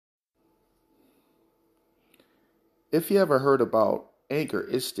If you ever heard about Anchor,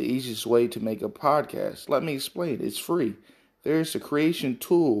 it's the easiest way to make a podcast. Let me explain. It's free. There's a creation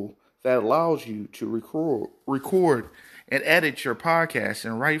tool that allows you to record and edit your podcast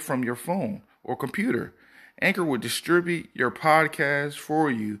and write from your phone or computer. Anchor will distribute your podcast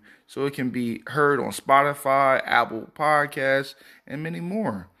for you so it can be heard on Spotify, Apple Podcasts, and many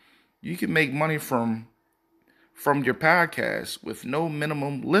more. You can make money from your podcast with no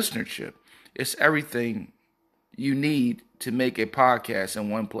minimum listenership. It's everything you need to make a podcast in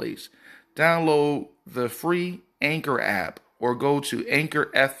one place. Download the free Anchor app or go to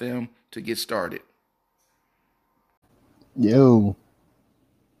Anchor FM to get started. Yo,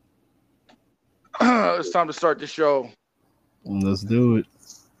 It's time to start the show. let's do it.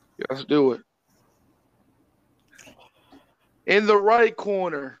 Let's do it. In the right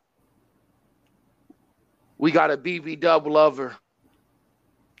corner, we got a BB dub lover.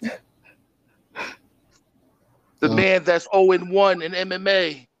 The man that's 0-1 in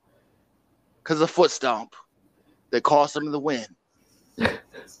MMA because of foot stomp that cost him the win.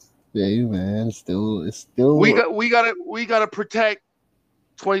 Yeah, man, it's still. We gotta protect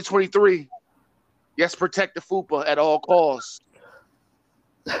 2023. Yes, protect the FUPA at all costs.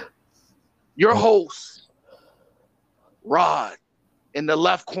 Your host, Rod, in the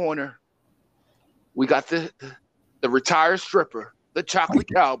left corner. We got the retired stripper, the chocolate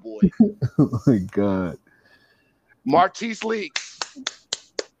cowboy. Oh my God, Martise Leaks.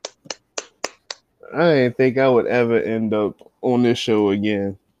 I didn't think I would ever end up on this show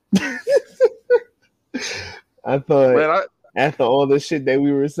again. I thought Man, after all the shit that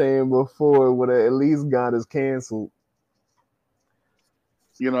we were saying before, would have at least got us canceled.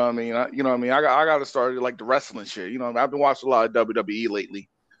 you know what I mean? I got to start like the wrestling shit. You know what I mean? I've been watching a lot of WWE lately.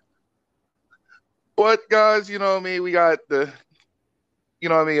 But guys, you know what I mean? We got a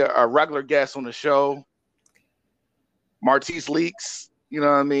regular guest on the show, Martise Leaks. You know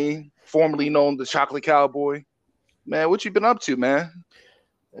what I mean? Formerly known the Chocolate Cowboy. Man, what you been up to, man?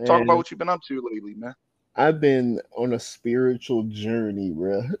 Talk about what you've been up to lately, man. I've been on a spiritual journey,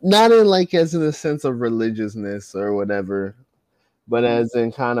 bro. Not in like as in a sense of religiousness or whatever, but as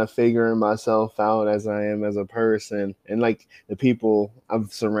in kind of figuring myself out as I am as a person and like the people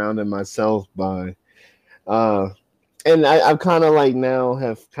I've surrounded myself by. And I've kind of like now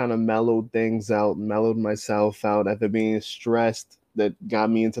have kind of mellowed things out, mellowed myself out after being stressed that got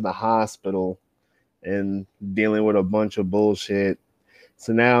me into the hospital and dealing with a bunch of bullshit.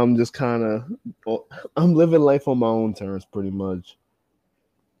 So now I'm just kind of, I'm living life on my own terms pretty much.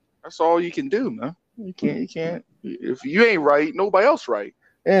 That's all you can do, man. You can't. If you ain't right, nobody else right.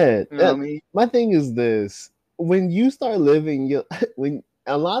 Yeah, You know what I mean? my thing is this: when you start living, when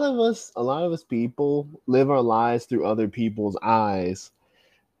a lot of us people live our lives through other people's eyes,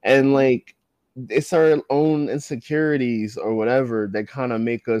 and like it's our own insecurities or whatever that kind of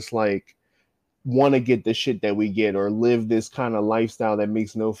make us like want to get the shit that we get or live this kind of lifestyle that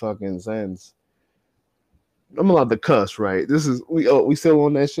makes no fucking sense. I'm allowed to cuss, right? This is we still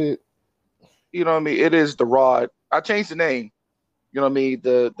on that shit. You know what I mean? It is the Rod. I changed the name. You know what I mean?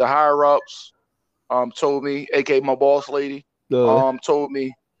 The higher ups told me, aka my boss lady, told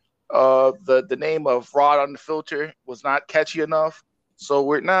me the name of Rod on the filter was not catchy enough. So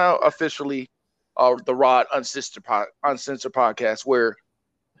we're now officially the Rod Uncensored podcast, where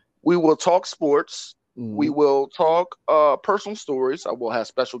we will talk sports. We will talk personal stories. I will have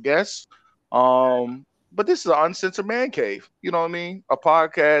special guests. But this is an uncensored man cave. You know what I mean? A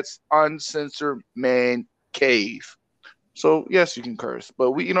podcast, uncensored man cave. So yes, you can curse,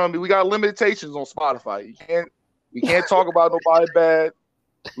 but you know what I mean? We got limitations on Spotify. We can't talk about nobody bad.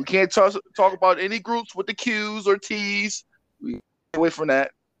 We can't talk about any groups with the Q's or T's. We get away from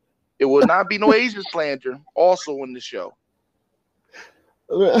that. It will not be no Asian slander also in the show.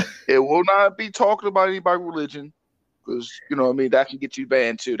 It will not be talking about anybody religion, because you know what I mean, that can get you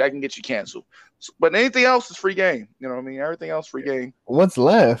banned too. That can get you canceled. But anything else is free game. You know what I mean? Everything else free game. What's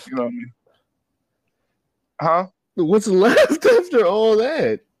left? You know what I mean? Huh? What's left after all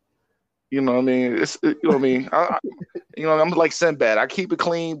that? You know what I mean? You know what I mean? I'm like Sinbad. I keep it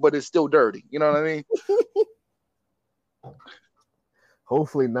clean, but it's still dirty. You know what I mean?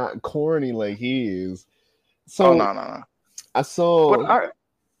 Hopefully not corny like he is. So no. I saw.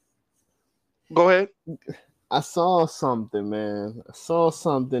 Go ahead. I saw something, man. I saw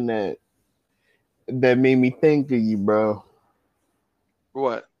something that made me think of you, bro.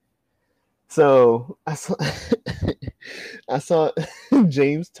 What? So I saw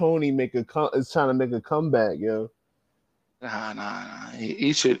James Toney is trying to make a comeback, yo. Nah.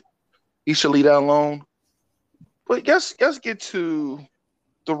 He should leave that alone. But let's get to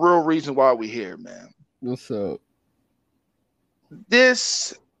the real reason why we're here, man. What's up? I'm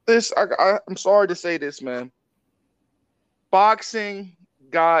sorry to say this, man. Boxing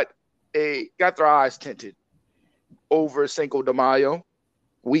got their eyes tinted over Cinco de Mayo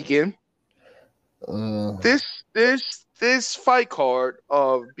weekend. This fight card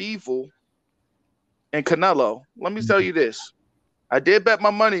of Bivol and Canelo. Let me tell you this: I did bet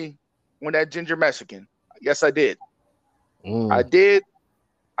my money on that ginger Mexican. Yes, I did. I did.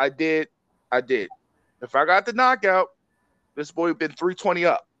 I did. I did. If I got the knockout, this boy been 320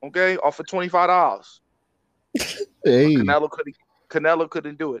 up. Okay, off of $25. Hey. But Canelo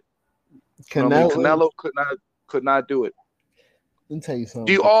couldn't do it. Canelo could not do it. Let me tell you something.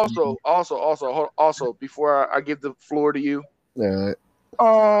 Do you also before I give the floor to you? Yeah.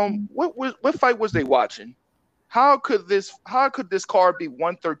 What fight was they watching? How could this card be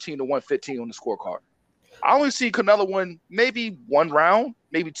 113 to 115 on the scorecard? I only see Canelo win maybe one round,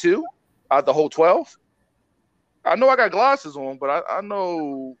 maybe two out of the whole 12. I know I got glasses on, but I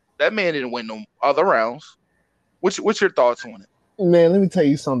know that man didn't win no other rounds. What's your thoughts on it? Man, let me tell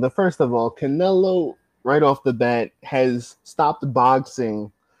you something. First of all, Canelo, right off the bat, has stopped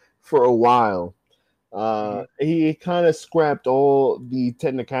boxing for a while. He kind of scrapped all the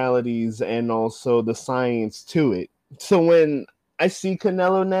technicalities and also the science to it. So when I see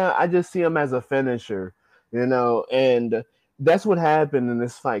Canelo now, I just see him as a finisher, and that's what happened in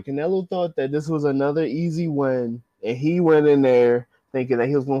this fight. Canelo thought that this was another easy win, and he went in there thinking that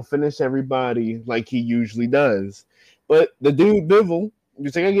he was going to finish everybody like he usually does. But the dude, Bivol,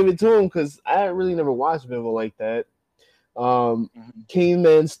 just I gotta give it to him because I really never watched Bivol like that. Came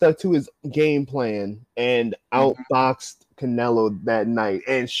in, stuck to his game plan, and outboxed Canelo that night,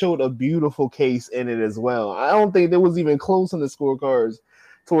 and showed a beautiful case in it as well. I don't think there was even close on the scorecards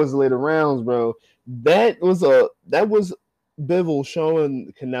towards the later rounds, bro. That was Bivol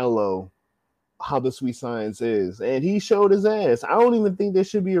showing Canelo how the sweet science is, and he showed his ass. I don't even think there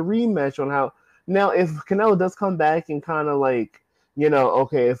should be a rematch on how. Now, if Canelo does come back and kind of like,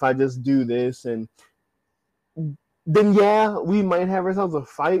 okay, if I just do this and then yeah, we might have ourselves a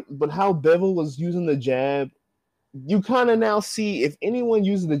fight. But how Bivol was using the jab, you kind of now see if anyone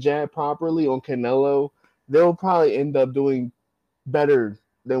uses the jab properly on Canelo, they'll probably end up doing better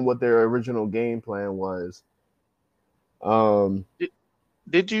than what their original game plan was.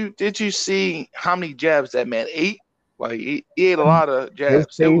 Did you see how many jabs that man ate? Like he ate a lot of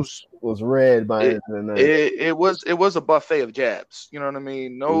jabs. His face was red by the end of the night. It was a buffet of jabs. You know what I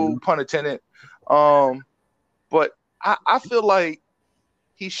mean? No pun intended. But I feel like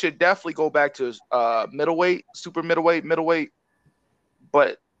he should definitely go back to middleweight, super middleweight.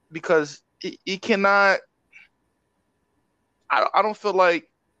 But because he cannot, I don't feel like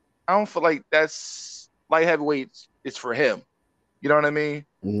that's light heavyweight is for him. You know what I mean?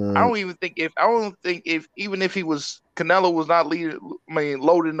 No. I don't think if even if he was Canelo was not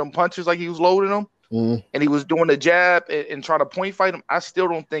loading them punches like he was loading them, and he was doing the jab and trying to point fight him, I still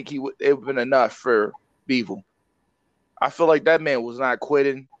don't think it would have been enough for Bivol. I feel like that man was not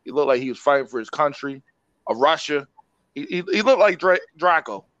quitting. He looked like he was fighting for his country, Russia. He looked like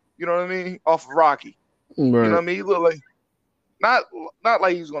Draco. You know what I mean? Off of Rocky. Right. You know what I mean? He looked like not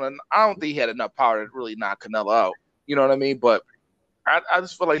like he was gonna. I don't think he had enough power to really knock Canelo out. You know what I mean? But I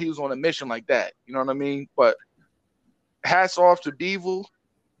just feel like he was on a mission like that. You know what I mean? But hats off to Bivol.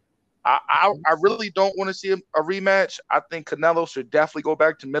 I really don't want to see a rematch. I think Canelo should definitely go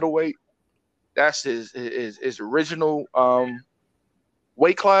back to middleweight. That's his original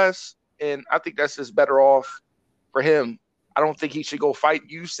weight class, and I think that's just better off for him. I don't think he should go fight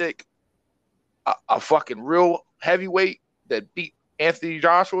Usyk, a fucking real heavyweight that beat Anthony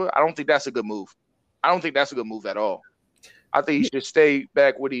Joshua. I don't think that's a good move. I don't think that's a good move at all. I think he should stay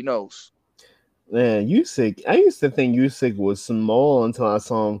back what he knows. Man, Usyk, I used to think Usyk was small until I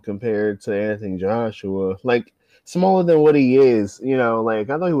saw him compared to Anthony Joshua. Like, smaller than what he is, like,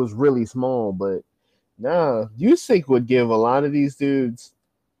 I thought he was really small, but nah, Usyk would give a lot of these dudes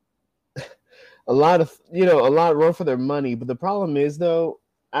a lot run for their money. But the problem is, though,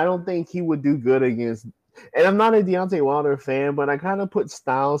 I don't think he would do good against, and I'm not a Deontay Wilder fan, but I kind of put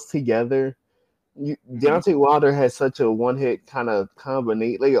styles together. Deontay Wilder has such a one-hit kind of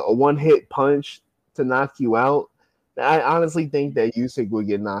combination, like a one-hit punch to knock you out. I honestly think that Usyk would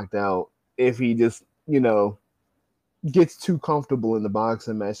get knocked out if he just, gets too comfortable in the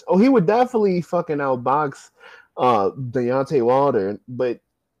boxing match. Oh, he would definitely fucking outbox Deontay Wilder, but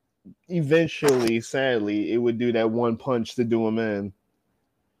eventually, sadly, it would do that one punch to do him in.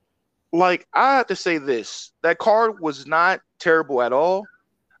 Like, I have to say this. That card was not terrible at all.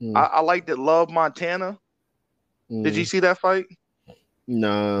 I liked it. Love Montana. Did you see that fight?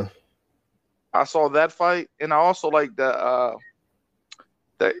 Nah. I saw that fight, and I also like the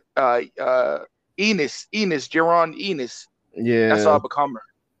Jaron Enos. Yeah, that's our becomer.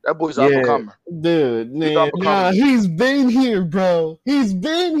 That boy's our yeah, becomer. dude, man. Nah, he's been here, bro. He's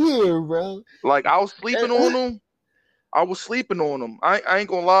been here, bro. Like I was sleeping on him. I ain't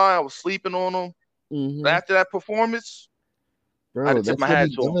gonna lie. I was sleeping on him. Mm-hmm. After that performance, bro, I had to tip my hat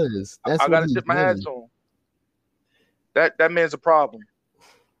to him. I got to tip my hat to him. That man's a problem.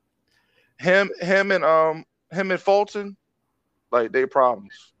 Him and Fulton, like they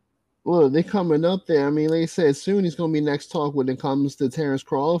problems. Well, they coming up there. I mean, they said soon he's gonna be next talk when it comes to Terrence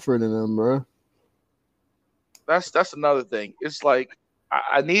Crawford and them, bro. That's another thing. It's like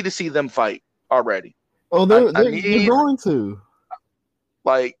I need to see them fight already. Oh, they're going to.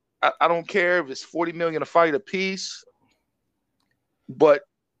 Like I don't care if it's $40 million a fight a piece, but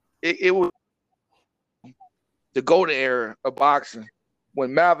it was the golden era of boxing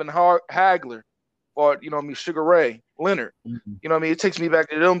when Marvin Hagler fought, Sugar Ray Leonard. Mm-hmm. It takes me back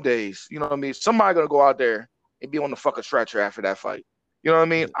to them days. Somebody gonna go out there and be on the fucking stretcher after that fight. I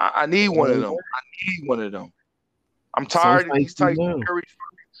need one of them. I'm tired of these Tyson Fury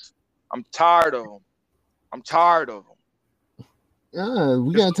fights. I'm tired of them.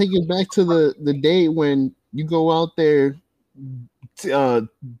 We gotta take it back to the day when you go out there,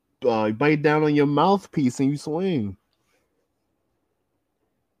 bite down on your mouthpiece and you swing.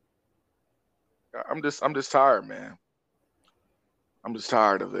 I'm just tired, man. I'm just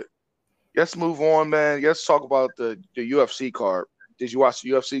tired of it. Let's move on, man. Let's talk about the UFC card. Did you watch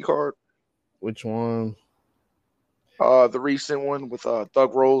the UFC card? Which one? The recent one with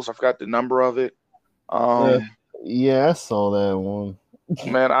Thug Rose. I forgot the number of it. Yeah, I saw that one.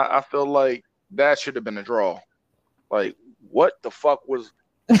 Man, I feel like that should have been a draw. Like, what the fuck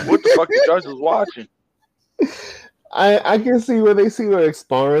the judge was watching? I can see where they see where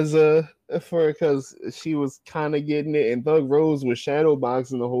Esparza for it because she was kind of getting it, and Thug Rose was shadow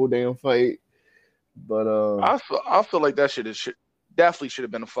boxing the whole damn fight. But I feel like that definitely should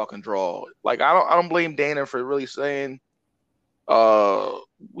have been a fucking draw. Like I don't blame Dana for really saying,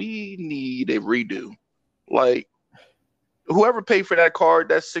 we need a redo. Like whoever paid for that card,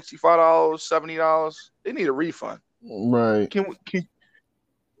 that's $65, $70, they need a refund. Right? Can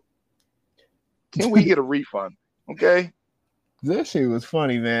we get a refund? Okay. That shit was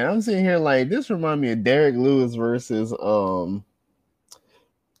funny, man. I'm sitting here like this remind me of Derek Lewis versus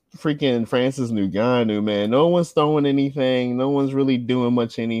freaking Francis Ngannou, man. No one's throwing anything. No one's really doing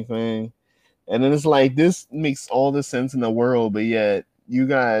much anything. And then it's like this makes all the sense in the world, but yet you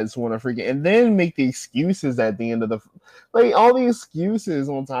guys want to freaking and then make the excuses at the end of the like all the excuses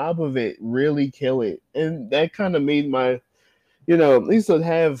on top of it really kill it. And that kind of made my at least to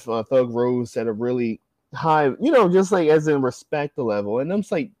have Thug Rose at a really high, just like as in respect the level. And I'm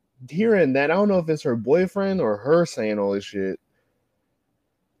just like hearing that. I don't know if it's her boyfriend or her saying all this shit.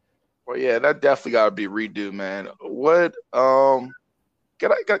 Well, yeah, that definitely got to be redo, man. What?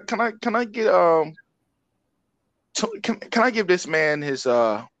 Can I give this man his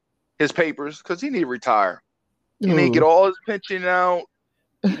papers because he need to retire. He need to get all his pension out.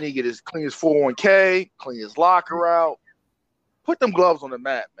 He need to get clean his 401k, clean his locker out. Put them gloves on the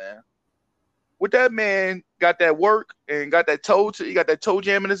mat, man. With that man got that work and got that he got that toe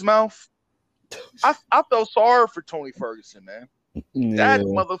jam in his mouth. I felt sorry for Tony Ferguson, man. Yeah.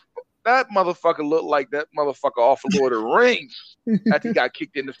 That motherfucker looked like that motherfucker off of Lord of the Rings after he got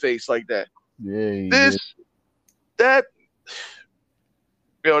kicked in the face like that. Yeah. That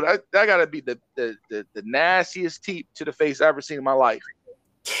gotta be the nastiest teep to the face I've ever seen in my life.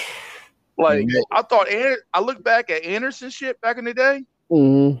 Like I look back at Anderson shit back in the day.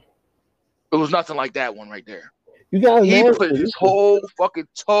 Mm-hmm. It was nothing like that one right there. He put his whole fucking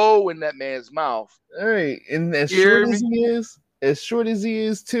toe in that man's mouth. All right, and as short as he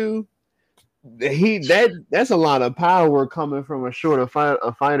is too, that's a lot of power coming from a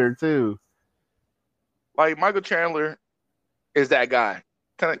fighter too. Like Michael Chandler is that guy.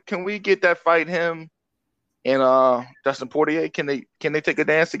 Can we get that fight him and Dustin Poirier? Can they take a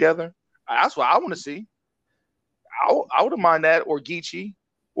dance together? That's what I want to see. I wouldn't mind that, or Geechee,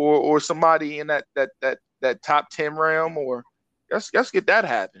 or somebody in that top 10 realm, or let's get that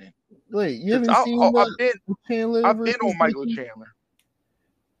happening. Wait, you haven't seen I've been on Michael Chandler.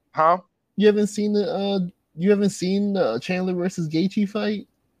 Huh? You haven't seen the Chandler versus Gaethje fight?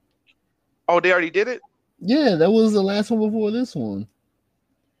 Oh, they already did it? Yeah, that was the last one before this one.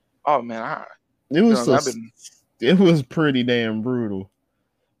 Oh man, it was pretty damn brutal.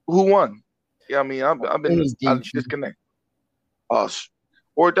 Who won? Yeah, I mean, I've been disconnected.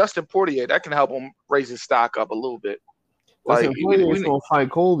 Or Dustin Poirier, that can help him raise his stock up a little bit. Dustin Poirier is gonna fight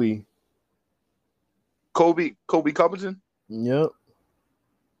Colby Covington. Yep.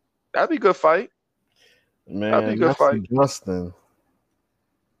 That'd be a good fight. That'd be a Man, good that's fight. Justin.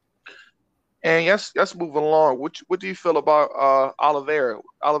 And yes, moving along. What do you feel about Oliveira?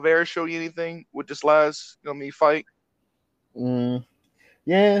 Oliveira show you anything with this last fight?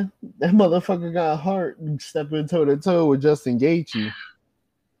 Yeah, that motherfucker got hurt stepping toe to toe with Justin Gaethje.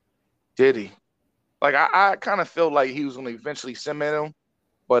 Did he? Like I kind of feel like he was going to eventually cement him,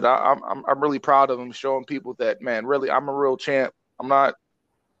 but I'm really proud of him showing people that, man, really I'm a real champ. I'm not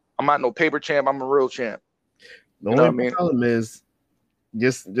no paper champ. I'm a real champ. The only problem is,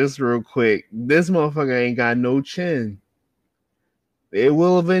 just real quick, this motherfucker ain't got no chin. It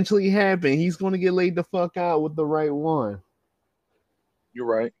will eventually happen. He's going to get laid the fuck out with the right one. You're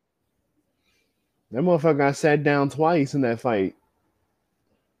right. That motherfucker got sat down twice in that fight.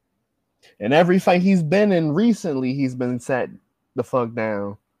 And every fight he's been in recently, he's been sat the fuck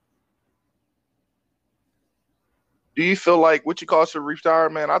down. Do you feel like what you call should retire,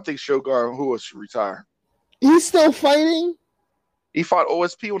 man? I think Shogun who should retire. He's still fighting? He fought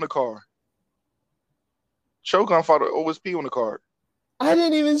OSP on the card. Shogun fought OSP on the card. I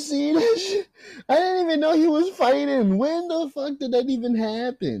didn't even see that shit. I didn't even know he was fighting. When the fuck did that even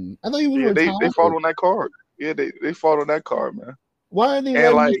happen? I thought he was retired. They fought on that card. Yeah, they fought on that card, man. Why are they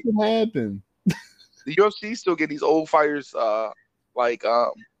letting this shit happen? The UFC still getting these old fighters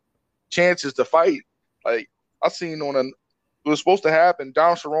chances to fight. Like I seen it was supposed to happen.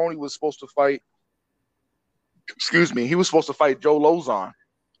 Don Cerrone was supposed to fight. Excuse me, he was supposed to fight Joe Lozon.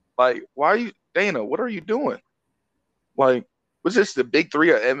 Like, why are you, Dana? What are you doing? Like, was this the big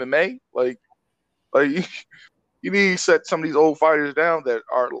three of MMA? Like you need to set some of these old fighters down that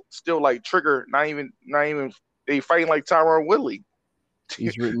are still like Trigger, not even they fighting like Tyron Woodley.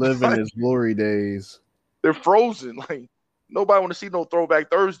 He's reliving his glory days. They're frozen. Like nobody want to see no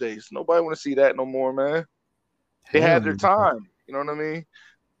Throwback Thursdays. Nobody want to see that no more, man. They had their time. You know what I mean?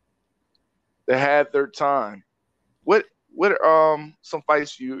 They had their time. What some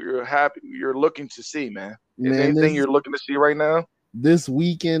fights you're looking to see, man? Is there anything you're looking to see right now? This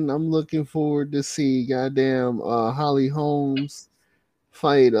weekend, I'm looking forward to see goddamn Holly Holmes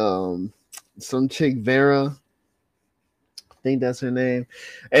fight some chick Vera. I think that's her name.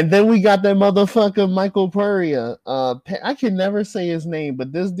 And then we got that motherfucker Michael Pereira. I can never say his name,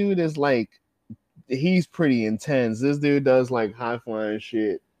 but this dude is like, he's pretty intense. This dude does like high flying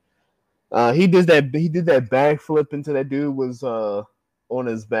shit. He did that backflip into that dude was on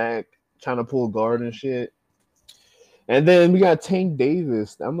his back trying to pull guard and shit. And then we got Tank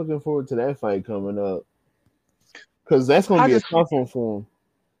Davis. I'm looking forward to that fight coming up because that's gonna be a tough one for him.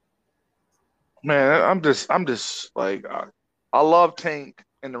 Man, I'm just like I love Tank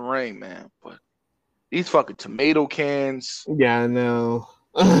in the ring, man, but these fucking tomato cans. Yeah, I know.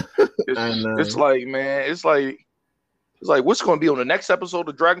 I know. It's like, man, it's like what's going to be on the next episode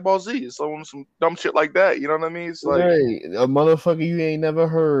of Dragon Ball Z? It's on some dumb shit like that. You know what I mean? It's like a motherfucker you ain't never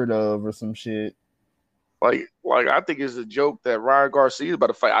heard of or some shit. Like I think it's a joke that Ryan Garcia is about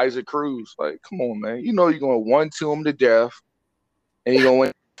to fight Isaac Cruz. Like, come on, man. You know you're going to 1-2 him to death, and you're going to win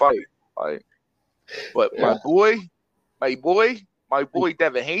the fight. Like, but my boy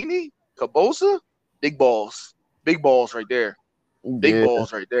Devin Haney, Cabosa, big balls right there. Big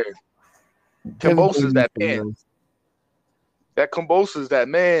balls right there. Cabosa is that man. That Cabosa is that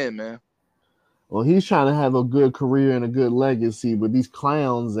man. Well, he's trying to have a good career and a good legacy, but these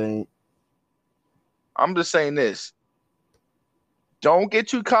clowns ain't. I'm just saying this. Don't get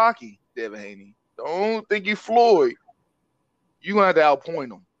too cocky, Devin Haney. Don't think you Floyd. You're going to have to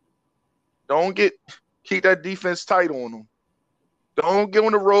outpoint him. Don't keep that defense tight on him. Don't get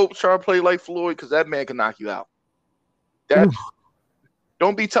on the ropes trying to play like Floyd because that man can knock you out.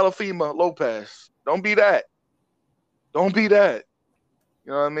 Don't be Telefima Lopez. Don't be that. Don't be that.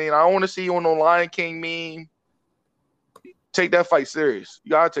 You know what I mean? I don't want to see you on the Lion King meme. Take that fight serious.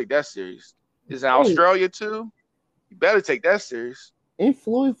 You got to take that serious. It's in Australia too. You better take that serious. Ain't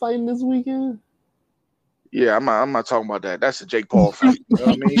Floyd fighting this weekend? Yeah, I'm not talking about that. That's a Jake Paul fight. You know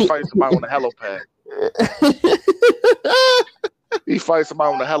what I mean? He fights somebody on the helipad. He fights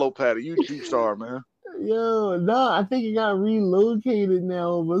somebody on the helipad, a YouTube star, man. Yo, no, I think he got relocated now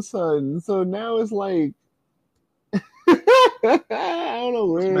all of a sudden. So now it's like I don't know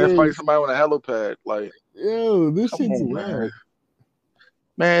where. This man fights somebody on a helipad. Like, yo, this shit's mad.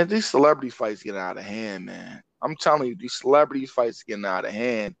 Man, these celebrity fights getting out of hand, man. I'm telling you, these celebrity fights getting out of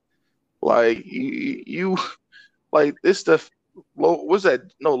hand. Like you like this stuff. What's that?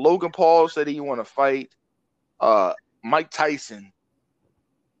 No, Logan Paul said he want to fight Mike Tyson.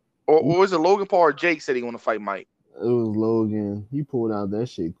 Or was it Logan Paul or Jake said he want to fight Mike? It was Logan. He pulled out that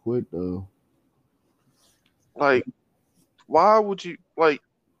shit quick though. Like, why would you like?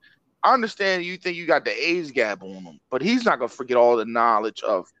 I understand you think you got the age gap on him, but he's not gonna forget all the knowledge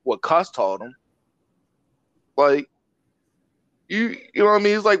of what Cuss taught him. Like you know what I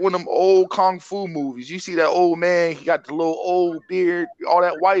mean? It's like one of them old kung fu movies. You see that old man, he got the little old beard, all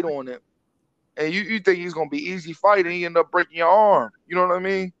that white on it, and you think he's gonna be easy fighting, he end up breaking your arm. You know what I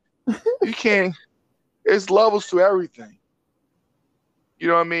mean? You can't. It's levels to everything. You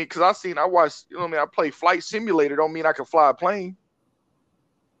know what I mean? Because I watched. You know what I mean? I play Flight Simulator. Don't mean I can fly a plane.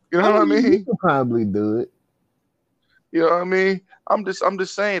 You know what I mean? You could probably do it. You know what I mean? I'm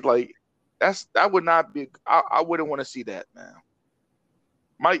just saying, like, that would not be. I wouldn't want to see that, man.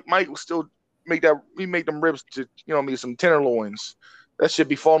 Mike will still make them ribs to, you know what I mean, some tenderloins. That should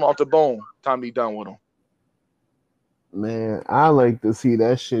be falling off the bone. Time to be done with them. Man, I like to see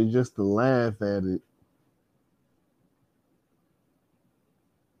that shit just to laugh at it.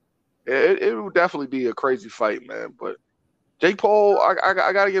 It would definitely be a crazy fight, man. But Jake Paul, I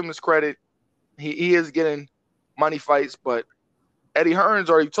gotta give him his credit. He is getting money fights, but Eddie Hearns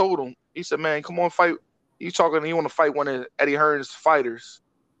already told him. He said, "Man, come on, fight." You want to fight one of Eddie Hearns' fighters,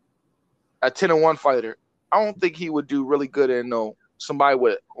 a 10-1 fighter. I don't think he would do really good in somebody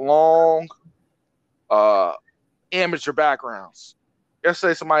with long amateur backgrounds. Let's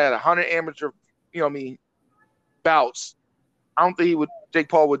say somebody had 100 amateur, you know what I mean, bouts. I don't think Jake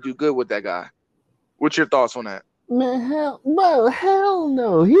Paul would do good with that guy. What's your thoughts on that? Man, hell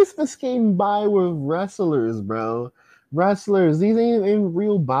no. He's been skating by with wrestlers, bro. Wrestlers. These ain't even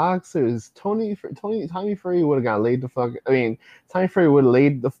real boxers. Tommy Fury would have got laid the fuck. I mean, Tommy Fury would have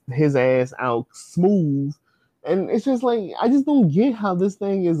laid his ass out smooth. And it's just like, I just don't get how this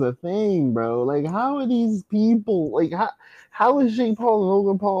thing is a thing, bro. Like, how are these people, like, how is Jake Paul and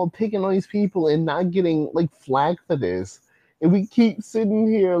Logan Paul picking on these people and not getting, like, flack for this? And we keep sitting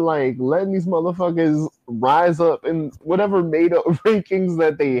here, like, letting these motherfuckers rise up in whatever made-up rankings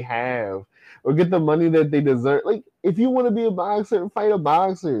that they have or get the money that they deserve. Like, if you want to be a boxer, fight a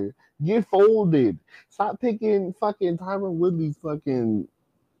boxer. Get folded. Stop picking fucking Tyron Woodley's fucking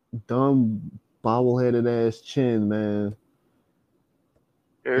dumb bobble-headed ass chin, man.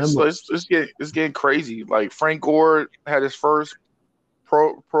 It's getting crazy. Like Frank Gore had his first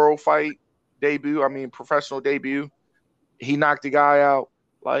pro fight debut. I mean, professional debut. He knocked the guy out.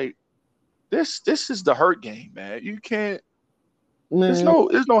 Like this is the hurt game, man. You can't. Man,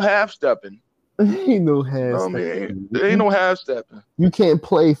 there's no half stepping. Ain't no half stepping. You know there ain't no half stepping. You can't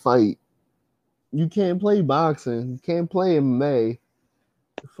play fight. You can't play boxing. You can't play MMA.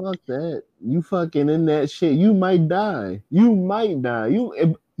 Fuck that. You fucking in that shit. You might die. You might die.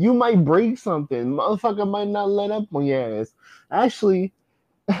 You might break something. Motherfucker might not let up on your ass. Actually,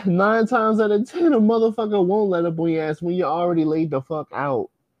 9 times out of 10, a motherfucker won't let up on your ass when you already laid the fuck out.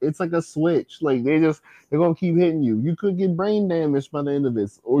 It's like a switch. Like they're gonna keep hitting you. You could get brain damaged by the end of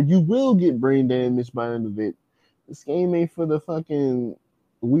this, or you will get brain damaged by the end of it. This game ain't for the fucking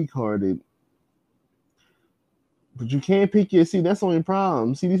weak-hearted. But you can't pick your. See, that's the only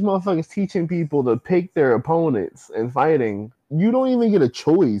problem. See, these motherfuckers teaching people to pick their opponents and fighting. You don't even get a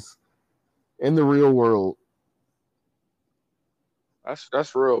choice in the real world.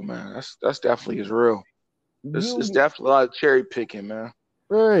 That's real, man. That's definitely is real. It's definitely a lot of cherry picking, man.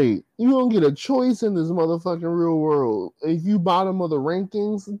 Right. You don't get a choice in this motherfucking real world. If you bottom of the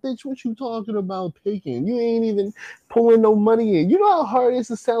rankings, bitch, what you talking about picking? You ain't even pulling no money in. You know how hard it is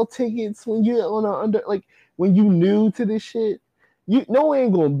to sell tickets when you're when you new to this shit? No one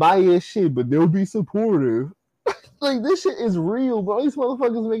ain't gonna buy your shit, but they'll be supportive. Like, this shit is real, bro. These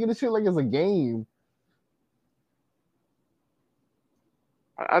motherfuckers making this shit like it's a game.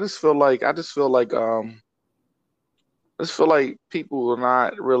 I just feel like people are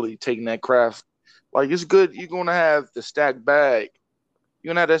not really taking that craft. Like, it's good. You're gonna have the stack bag.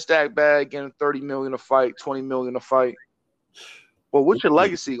 You're gonna have that stack bag getting $30 million a fight, $20 million a fight. But what's your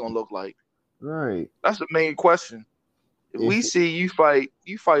legacy gonna look like? Right. That's the main question. If we see you fight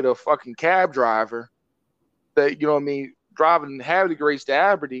a fucking cab driver that, you know what I mean, driving Havre Grace to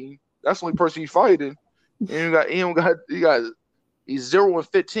Aberdeen, that's the only person you fighting. And he's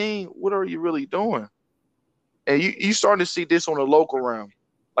 0-15. What are you really doing? And you starting to see this on the local realm.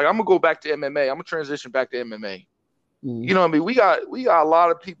 Like, I'm gonna go back to MMA. I'm gonna transition back to MMA. Mm. You know what I mean? We got a lot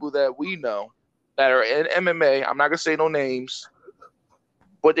of people that we know that are in MMA. I'm not gonna say no names,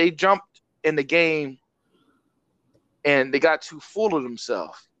 but they jumped in the game and they got too full of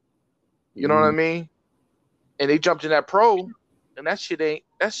themselves. You know what I mean? And they jumped in that pro, and that shit.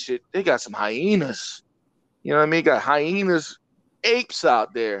 They got some hyenas. You know what I mean? Got hyenas, apes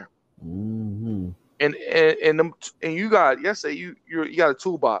out there. Mm-hmm. And you got, let's say you got a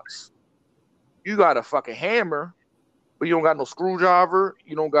toolbox. You got a fucking hammer, but you don't got no screwdriver.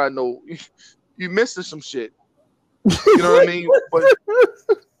 You don't got no. You missing some shit. You know what I mean?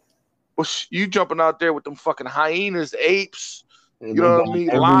 But you jumping out there with them fucking hyenas, apes. And You know what I mean?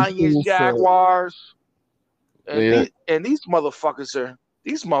 Lions, jaguars, and these motherfuckers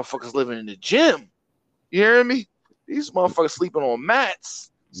living in the gym. You hear me? These motherfuckers sleeping on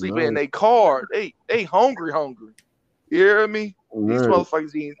mats, sleeping in their car. They hungry. You hear me? These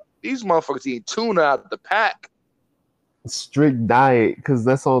motherfuckers eating tuna out of the pack. Strict diet, because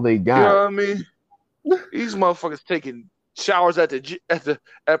that's all they got. You know what I mean? These motherfuckers taking showers at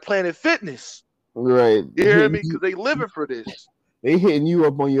Planet Fitness. Right. You hear me? Because they living for this. They hitting you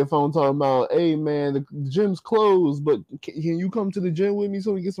up on your phone talking about, hey man, the gym's closed, but can you come to the gym with me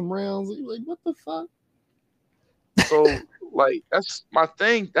so we get some rounds? And you're like, what the fuck? So like that's my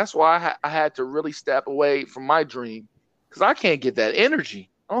thing. That's why I had to really step away from my dream, because I can't get that energy.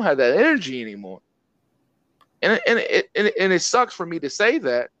 I don't have that energy anymore. And it sucks for me to say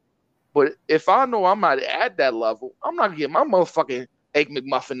that, but if I know I'm not at that level, I'm not getting my motherfucking Egg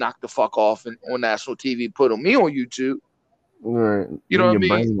McMuffin knocked the fuck off on national TV, put on me on YouTube. Right. You know what I mean?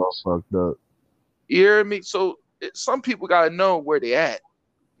 Your brain all fucked up. You hear me? So some people gotta know where they at.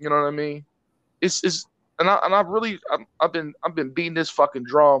 You know what I mean? I've been beating this fucking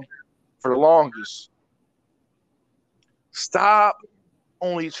drum for the longest. Stop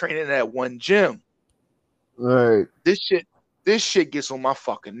only training at one gym. Right. This shit gets on my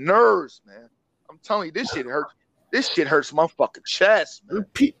fucking nerves, man. I'm telling you, this shit hurts. This shit hurts my fucking chest, man.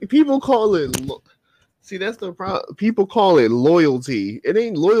 People call it. See, that's the problem. People call it loyalty. It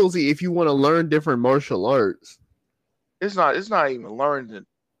ain't loyalty if you want to learn different martial arts. It's not even learning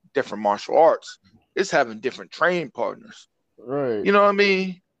different martial arts. It's having different training partners. Right. You know what I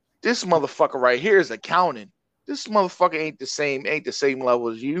mean? This motherfucker right here is accounting. This motherfucker ain't the same level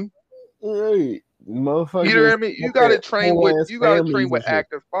as you. Right. Motherfucker. You know what I mean? You gotta train with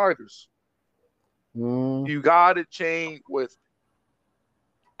active fighters. You gotta train with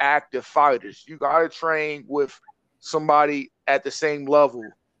active fighters. You gotta train with somebody at the same level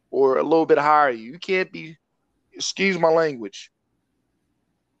or a little bit higher. You can't be, excuse my language,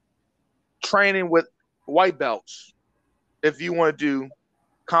 training with white belts if you want to do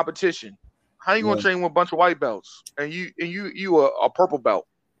competition. How you gonna train with a bunch of white belts and you a purple belt?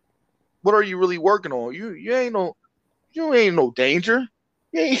 What are you really working on? You ain't no danger.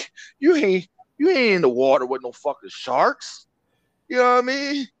 You ain't in the water with no fucking sharks. You know what I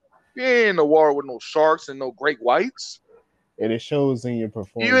mean? You ain't in the water with no sharks and no great whites. And it shows in your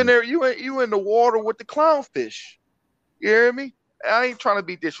performance. You in there? You in the water with the clownfish. You hear me? I ain't trying to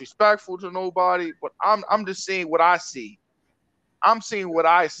be disrespectful to nobody, but I'm just seeing what I see. I'm seeing what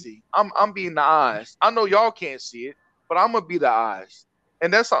I see. I'm being the eyes. I know y'all can't see it, but I'm gonna be the eyes.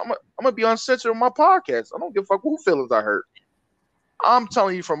 And that's I'm gonna be uncensored on my podcast. I don't give a fuck who feelings I hurt. I'm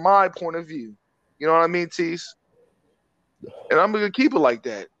telling you from my point of view. You know what I mean, Tease? And I'm gonna keep it like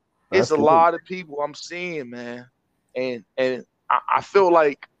that. It's a lot of people I'm seeing, man, and I feel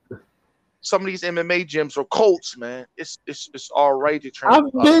like some of these MMA gyms are cults, man. It's all right to train.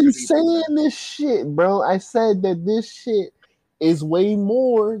 I've been saying this shit, bro. I said that this shit is way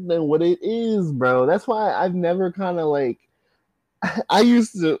more than what it is, bro. That's why I've never kind of like. I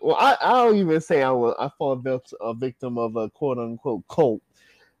used to. Well, I don't even say I fall a victim of a quote unquote cult,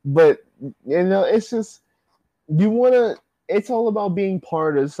 but you know, it's just you want to. It's all about being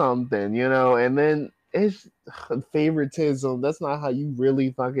part of something, you know, and then it's favoritism. That's not how you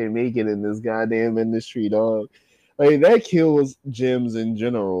really fucking make it in this goddamn industry, dog. Like that kills gyms in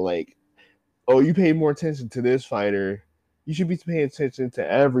general. Like, oh, you pay more attention to this fighter. You should be paying attention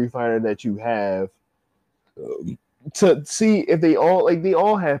to every fighter that you have to see if they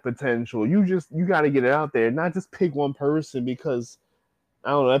all have potential. You got to get it out there, not just pick one person because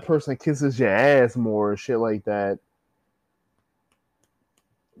I don't know, that person kisses your ass more or shit like that.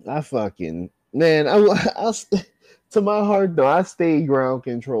 I fucking man, to my heart though, I stayed ground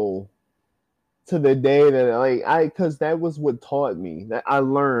control to the day that because that was what taught me that I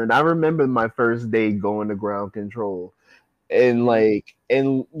learned. I remember my first day going to ground control and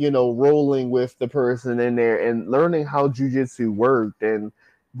you know, rolling with the person in there and learning how jiu-jitsu worked and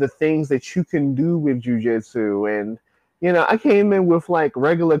the things that you can do with jiu-jitsu. And you know, I came in with like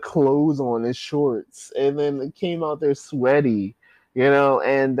regular clothes on and shorts and then came out there sweaty, you know,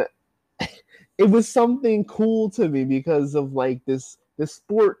 and it was something cool to me because of like this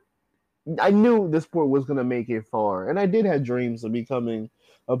sport. I knew this sport was going to make it far, and I did have dreams of becoming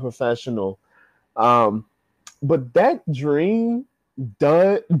a professional. But that dream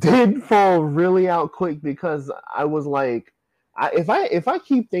did fall really out quick because I was like, if I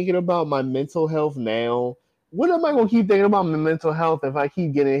keep thinking about my mental health now what am I gonna keep thinking about my mental health if I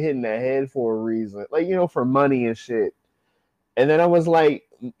keep getting hit in the head for a reason? Like, for money and shit. And then I was like,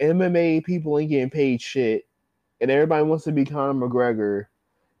 MMA people ain't getting paid shit. And everybody wants to be Conor McGregor.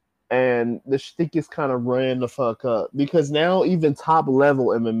 And the shtick is kind of ran the fuck up. Because now even top level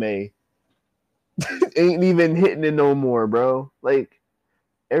MMA ain't even hitting it no more, bro. Like,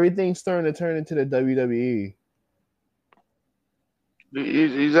 everything's starting to turn into the WWE.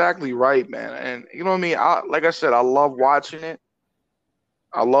 You're exactly right, man. And you know what I mean? Like I said, I love watching it.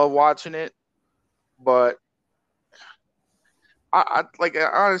 But I like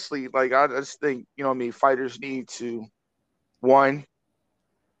honestly, like I just think, you know what I mean, fighters need to one,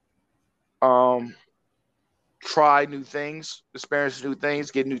 try new things, experience new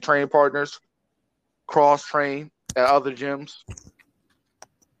things, get new training partners, cross train at other gyms.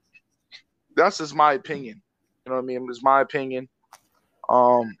 That's just my opinion. You know what I mean? It's my opinion.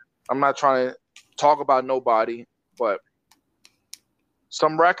 I'm not trying to talk about nobody, but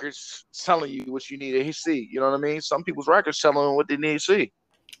some records telling you what you need to see. You know what I mean? Some people's records telling them what they need to see.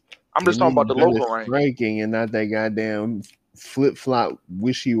 I'm just talking about the local range. Striking and not that goddamn flip flop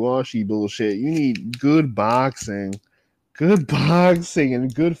wishy washy bullshit. You need good boxing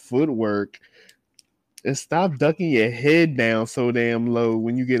and good footwork. And stop ducking your head down so damn low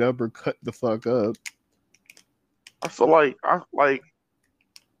when you get uppercut the fuck up. I feel like,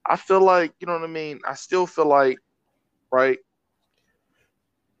 you know what I mean? I still feel like, right,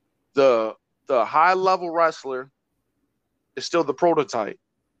 the high level wrestler is still the prototype.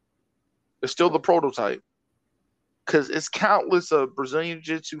 It's still the prototype. Because it's countless of Brazilian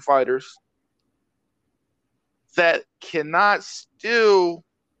Jiu-Jitsu fighters that cannot still,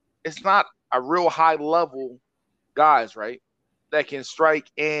 it's not a real high level guys, right? That can strike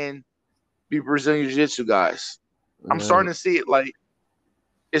and be Brazilian Jiu-Jitsu guys. I'm starting to see it like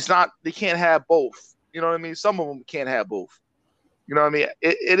it's not, they can't have both. You know what I mean? Some of them can't have both. You know what I mean?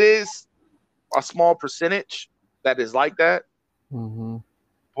 It is a small percentage that is like that. Mm-hmm.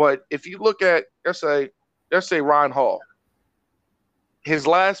 But if you look at, let's say Ryan Hall, his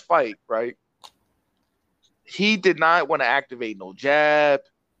last fight, right? He did not want to activate no jab.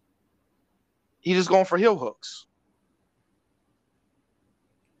 He just going for heel hooks.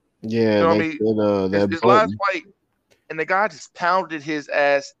 Yeah, you know what I mean? His last fight, and the guy just pounded his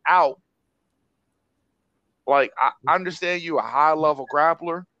ass out. Like, I understand you a high level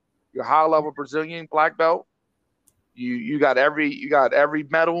grappler, you're a high level Brazilian black belt. You got every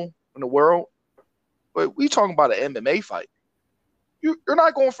medal in the world, but we talking about an MMA fight. You're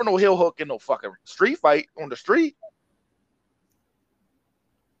not going for no heel hook in no fucking street fight on the street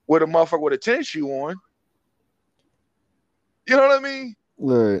with a motherfucker with a tennis shoe on. You know what I mean?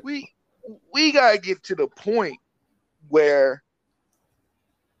 Right. We gotta get to the point where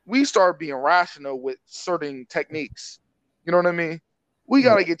we start being rational with certain techniques. You know what I mean? We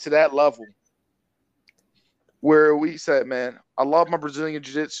gotta get to that level where we said, man, I love my Brazilian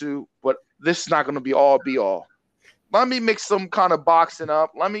Jiu-Jitsu, but this is not gonna be all be all. Let me mix some kind of boxing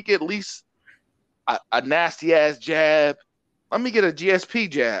up. Let me get at least a nasty ass jab. Let me get a GSP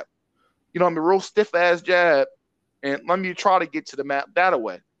jab. You know what I mean? Real stiff ass jab. And let me try to get to the map that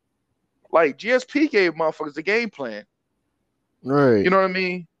way. Like, GSP gave motherfuckers the game plan. Right. You know what I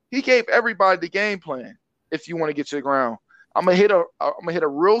mean? He gave everybody the game plan. If you want to get to the ground, I'm gonna hit a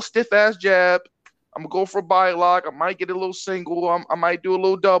real stiff ass jab. I'm gonna go for a body lock. I might get a little single. I might do a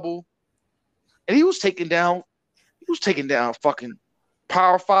little double. And he was taking down fucking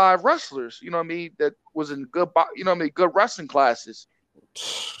Power 5 wrestlers. You know what I mean? That was in good, you know what I mean? Good wrestling classes,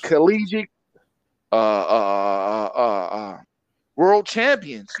 collegiate, world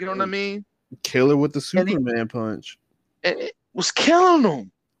champions. You know what I mean? Killer with the Superman punch. And it was killing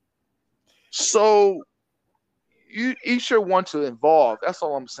them. So you should want to evolve. That's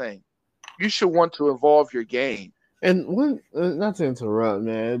all I'm saying. You should want to evolve your game. And one, not to interrupt,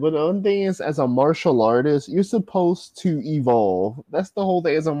 man, but the one thing is, as a martial artist, you're supposed to evolve. That's the whole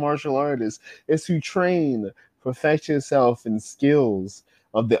thing as a martial artist, is to train, perfect yourself in skills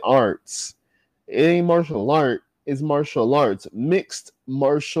of the arts. It ain't martial art, it's martial arts, mixed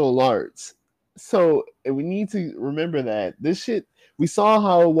martial arts. So we need to remember that. This shit, we saw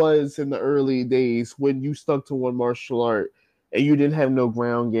how it was in the early days when you stuck to one martial art and you didn't have no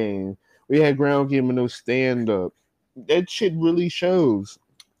ground game. We had ground game and no stand-up. That shit really shows.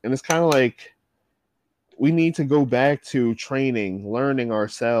 And it's kind of like we need to go back to training, learning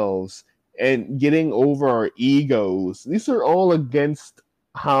ourselves, and getting over our egos. These are all against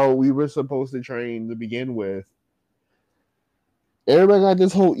how we were supposed to train to begin with. Everybody got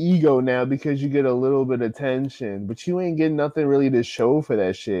this whole ego now because you get a little bit of attention, but you ain't getting nothing really to show for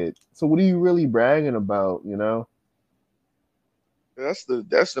that shit. So what are you really bragging about, you know? That's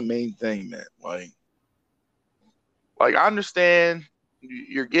the main thing, man. Like I understand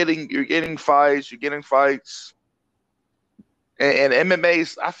you're getting fights, and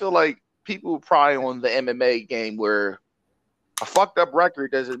MMA's. I feel like people probably on the MMA game where a fucked up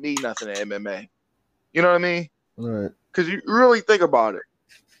record doesn't mean nothing to MMA. You know what I mean? Right. Because you really think about it,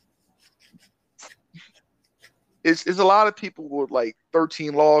 it's a lot of people with like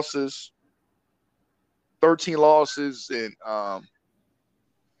 13 losses, and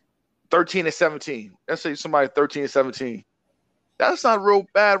 13 and 17. Let's say somebody 13 and 17. That's not a real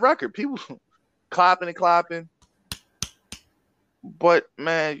bad record. People clapping and clapping. But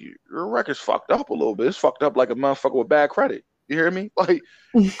man, your record's fucked up a little bit. It's fucked up like a motherfucker with bad credit. You hear me? Like,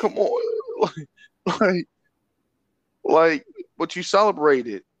 come on, like, but you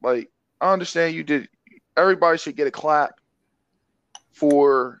celebrated. Like, I understand you did. Everybody should get a clap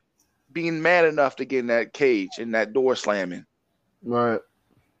for being mad enough to get in that cage and that door slamming. Right.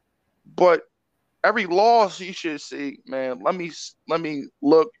 But every loss you should see, man. Let me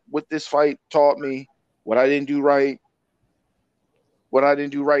look what this fight taught me. What I didn't do right. What I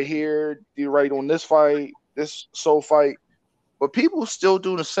didn't do right here, do right on this fight, this soul fight. But people still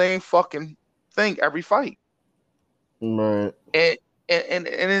do the same fucking thing every fight. Right. And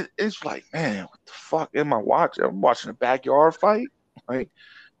it's like, man, what the fuck am I watching? I'm watching a backyard fight. Like,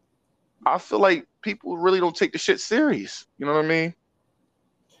 I feel like people really don't take the shit serious. You know what I mean?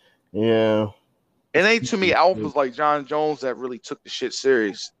 Yeah. It ain't too many alphas like John Jones that really took the shit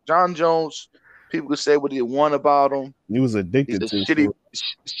serious. John Jones, people could say what they want about him. He was addicted He's a to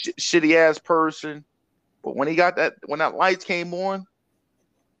shitty ass person. But when that lights came on,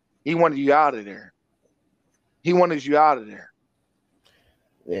 he wanted you out of there. He wanted you out of there.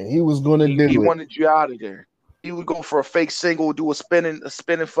 And he was going to do it. He wanted you out of there. He would go for a fake single, do a spinning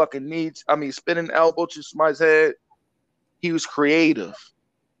fucking knees. I mean, spinning elbow to somebody's head. He was creative.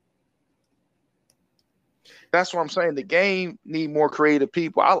 That's what I'm saying. The game need more creative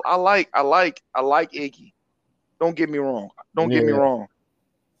people. I like Iggy. Don't get me wrong. Get me wrong.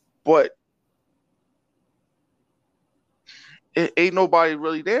 But it ain't nobody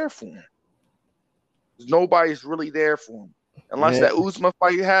really there for him. Nobody's really there for him. Unless that Uzma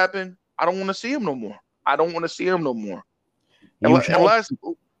fight happened, I don't want to see him no more. Unless he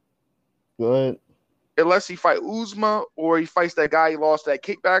fight Uzma or he fights that guy he lost that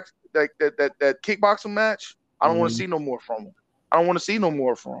kickboxing match, I don't want to see no more from him. I don't want to see no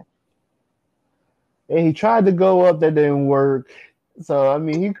more from him. And he tried to go up, that didn't work. So I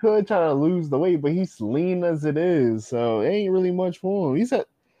mean, he could try to lose the weight, but he's lean as it is, so it ain't really much for him. He said,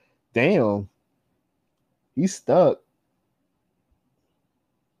 "Damn, he's stuck."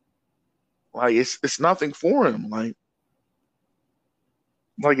 Like it's nothing for him. Like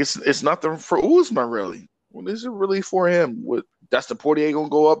it's nothing for Uzma really. What is it really for him? What Dustin Poirier gonna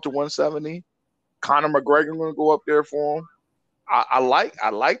go up to 170? Conor McGregor gonna go up there for him? I like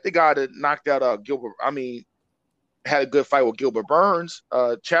the guy that knocked out Gilbert. I mean, had a good fight with Gilbert Burns,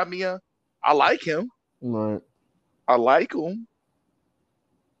 Chamia. I like him. Right. I like him.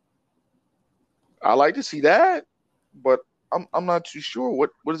 I like to see that, but I'm not too sure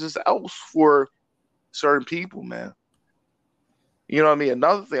what is this else for certain people, man. You know what I mean?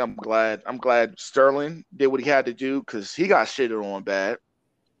 Another thing, I'm glad Sterling did what he had to do because he got shitted on bad.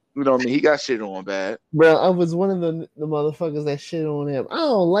 You know what I mean? He got shitted on bad. Bro, I was one of the motherfuckers that shit on him. I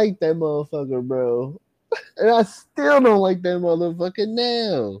don't like that motherfucker, bro. And I still don't like that motherfucker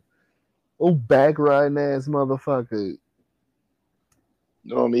now. Oh, back riding ass motherfucker. You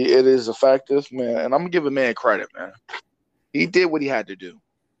know what I mean? It is effective, man. And I'm going to give a man credit, man. He did what he had to do.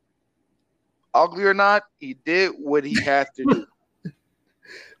 Ugly or not, he did what he had to do.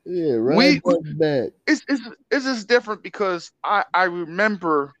 Yeah, right back. It's just different because I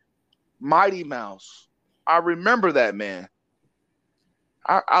remember Mighty Mouse. I remember that man.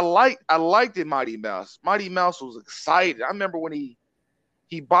 I liked it, Mighty Mouse. Mighty Mouse was excited. I remember when he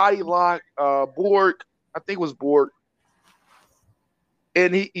body locked Borg. I think it was Borg.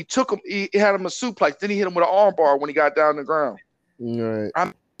 And he took him. He had him a suplex. Then he hit him with an arm bar when he got down on the ground. Right.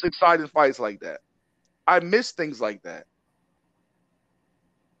 I'm excited fights like that. I miss things like that.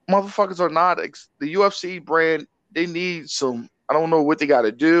 Motherfuckers are not the UFC brand. They need some. I don't know what they got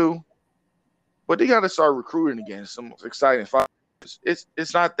to do, but they got to start recruiting again. Some exciting fights.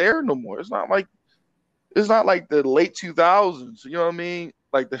 It's not there no more. It's not like the late 2000s. You know what I mean?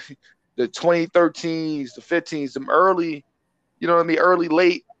 Like the 2013s, the 15s, them early. You know what I mean? Early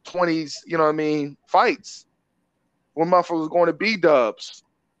late 20s. You know what I mean? Fights. when motherfuckers was going to B-dubs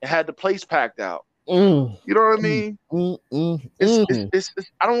and had the place packed out. You know what I mean? It's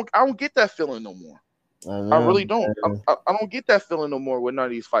I don't get that feeling no more. I really don't. I don't get that feeling no more with none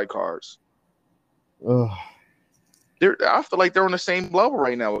of these fight cards. I feel like they're on the same level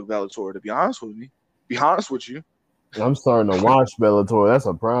right now with Bellator, to be honest with you. I'm starting to watch Bellator. That's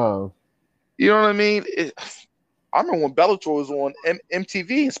a problem. You know what I mean? I remember when Bellator was on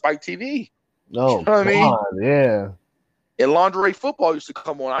MTV and Spike TV. Oh, you know what I mean? Yeah. And Lingerie Football used to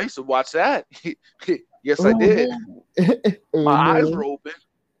come on. I used to watch that. Yes, I did. My eyes were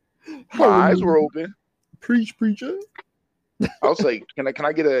open. Preach, preacher. I was like, can I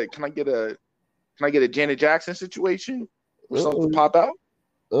get a Janet Jackson situation or something to pop out?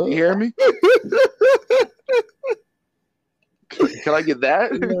 You hear me? Can I get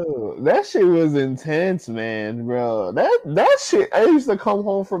that? Yo, that shit was intense, man, bro. That shit. I used to come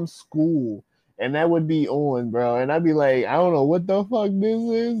home from school and that would be on, bro, and I'd be like, I don't know what the fuck this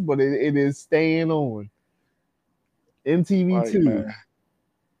is, but it is staying on. MTV 2. Man.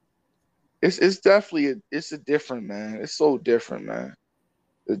 It's definitely it's a different, man. It's so different, man.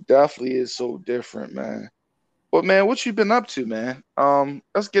 It definitely is so different, man. But man, what you been up to, man?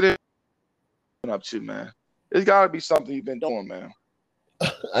 Let's get it up to, man. There's got to be something you've been doing, man.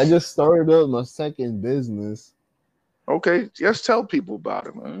 I just started up my second business. Okay, just tell people about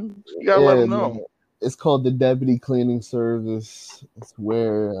it, man. You gotta let them know. Man. It's called the Deputy Cleaning Service. It's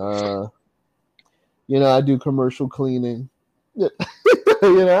where, I do commercial cleaning. I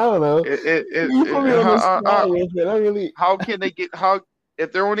don't know. How can they get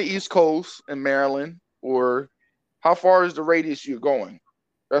if they're on the East Coast in Maryland, or how far is the radius you're going?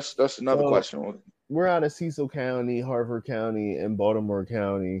 That's another question. We're out of Cecil County, Harford County, and Baltimore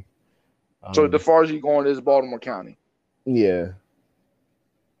County. So the farthest you're going is Baltimore County. Yeah.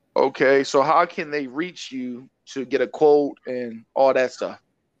 Okay, so how can they reach you to get a quote and all that stuff?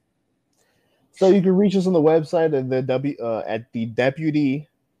 So you can reach us on the website at the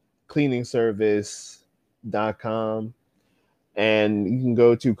deputycleaningservice.com, and you can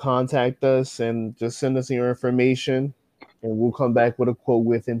go to contact us and just send us your information, and we'll come back with a quote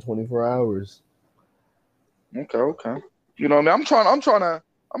within 24 hours. Okay. You know what I mean?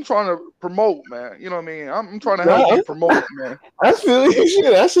 I'm trying to promote, man. You know what I mean? I'm trying to help you promote, man. I feel like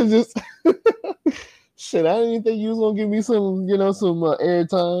shit. I should just shit. I didn't think you was gonna give me some, some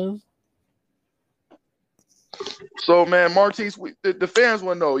airtime. So, man, Martise, the fans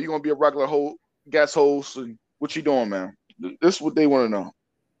want to know, you gonna be a regular guest host, and what you doing, man? This is what they want to know.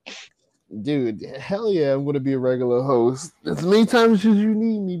 Dude, hell yeah, I'm gonna be a regular host as many times as you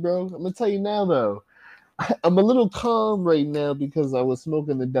need me, bro. I'm gonna tell you now, though. I'm a little calm right now because I was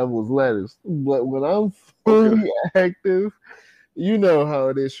smoking the devil's lettuce. But when I'm fully active, you know how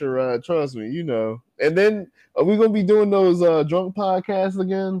it is, Sherrod. Trust me, you know. And then, are we going to be doing those drunk podcasts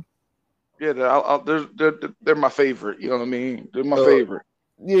again? Yeah, they're my favorite. You know what I mean? They're my favorite.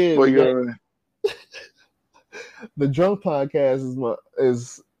 Yeah. But the drunk podcast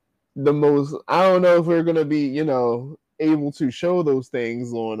is the most. I don't know if we're going to be, able to show those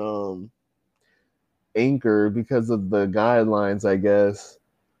things on Anchor because of the guidelines, I guess.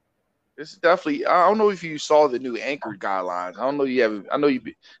 It's definitely. I don't know if you saw the new Anchor guidelines. I don't know you have. I know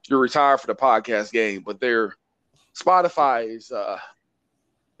you're retired for the podcast game, but their Spotify is.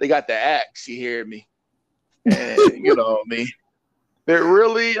 They got the axe. You hear me? And you know what I mean. They're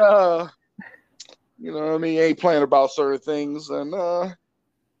really. You know what I mean. Ain't playing about certain things, and I'm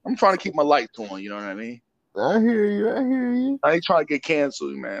trying to keep my lights on. You know what I mean. I hear you. I ain't trying to get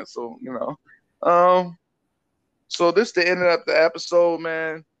canceled, man. So so this the end of the episode,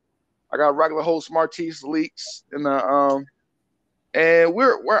 man. I got regular host Martise Leaks in the and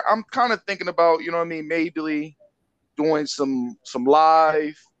I'm kind of thinking about, you know what I mean, maybe doing some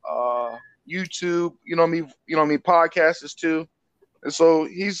live YouTube, you know what I mean, podcasts too. And so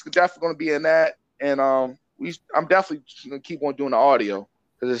he's definitely going to be in that, and I'm definitely going to keep on doing the audio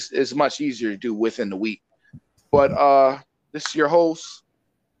because it's much easier to do within the week. But this is your host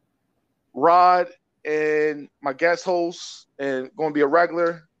Rod, and my guest host, and going to be a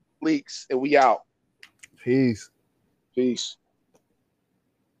regular Leaks, and we out. Peace.